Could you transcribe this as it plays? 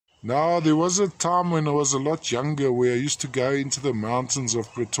Now, there was a time when I was a lot younger where I used to go into the mountains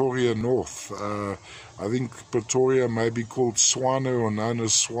of Pretoria North. I think Pretoria may be called Swane or known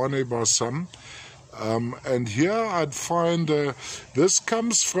as Swane by some. And here I'd find, this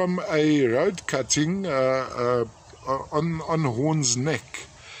comes from a road cutting on Horn's Neck.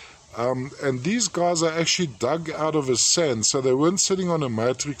 And these guys are actually dug out of a sand, so they weren't sitting on a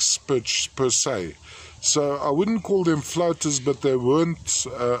matrix per se. So I wouldn't call them floaters, but they weren't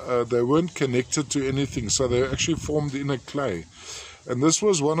connected to anything. So they actually formed in a clay. And this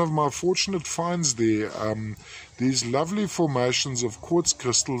was one of my fortunate finds there. These lovely formations of quartz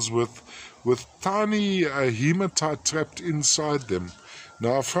crystals with tiny hematite trapped inside them.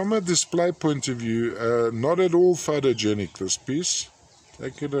 Now, from a display point of view, not at all photogenic, this piece.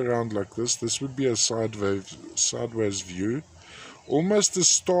 Take it around like this. This would be a sideways view. Almost a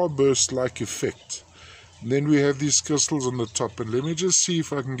starburst-like effect. And then we have these crystals on the top. And let me just see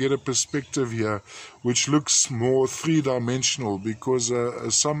if I can get a perspective here which looks more three-dimensional, because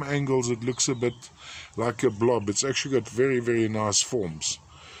some angles it looks a bit like a blob. It's actually got very, very nice forms.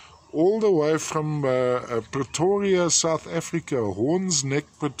 All the way from Pretoria, South Africa, Horn's Neck,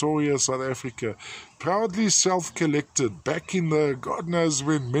 Pretoria, South Africa, proudly self-collected back in the, God knows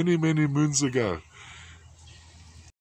when, many, many moons ago.